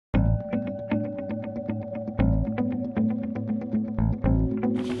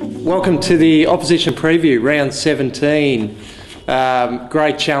Welcome to the opposition preview, round 17.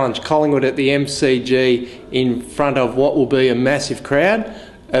 Great challenge, Collingwood at the MCG in front of what will be a massive crowd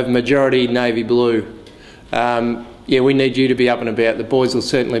of majority navy blue. We need you to be up and about. The boys will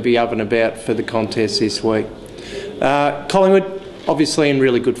certainly be up and about for the contest this week. Collingwood, obviously in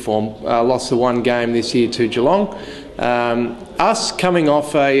really good form. Lost the one game this year to Geelong. Us coming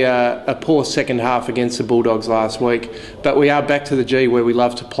off a poor second half against the Bulldogs last week, but we are back to the G where we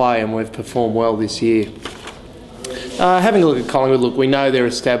love to play and we've performed well this year. Having a look at Collingwood, look, we know they're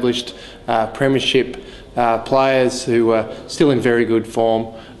established premiership players who are still in very good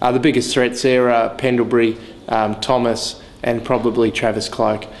form. The biggest threats there are Pendlebury, Thomas and probably Travis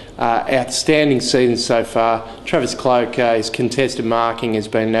Cloke. Outstanding season so far. Travis Cloke, his contested marking has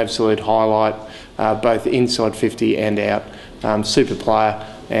been an absolute highlight, both inside 50 and out. Super player,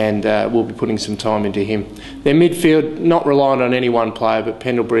 and we'll be putting some time into him. Their midfield, not reliant on any one player, but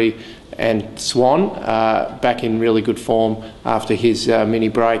Pendlebury and Swan back in really good form after his mini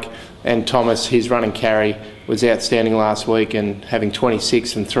break. And Thomas, his run and carry was outstanding last week, and having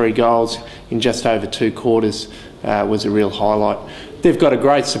 26 and 3 goals in just over 2 quarters was a real highlight. They've got a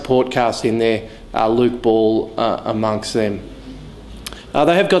great support cast in there, Luke Ball amongst them.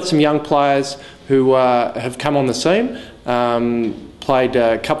 They have got some young players who have come on the scene, played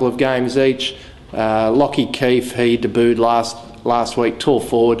a couple of games each. Lockie Keefe, he debuted last week, tall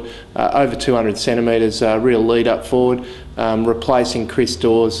forward, over 200 centimetres, real lead up forward, replacing Chris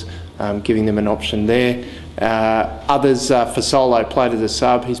Dawes, giving them an option there. Others, Fasolo played as a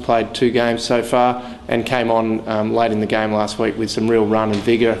sub. He's played 2 games so far and came on late in the game last week with some real run and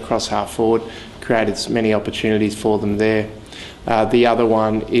vigour across half forward, created many opportunities for them there. The other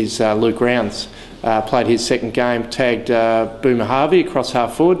one is Luke Rounds. Played his second game, tagged Boomer Harvey across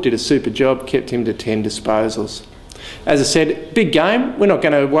half forward, did a super job, kept him to 10 disposals. As I said, big game. We're not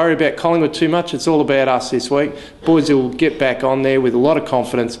going to worry about Collingwood too much. It's all about us this week. Boys will get back on there with a lot of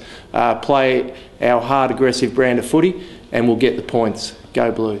confidence, play our hard, aggressive brand of footy, and we'll get the points.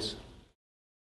 Go Blues.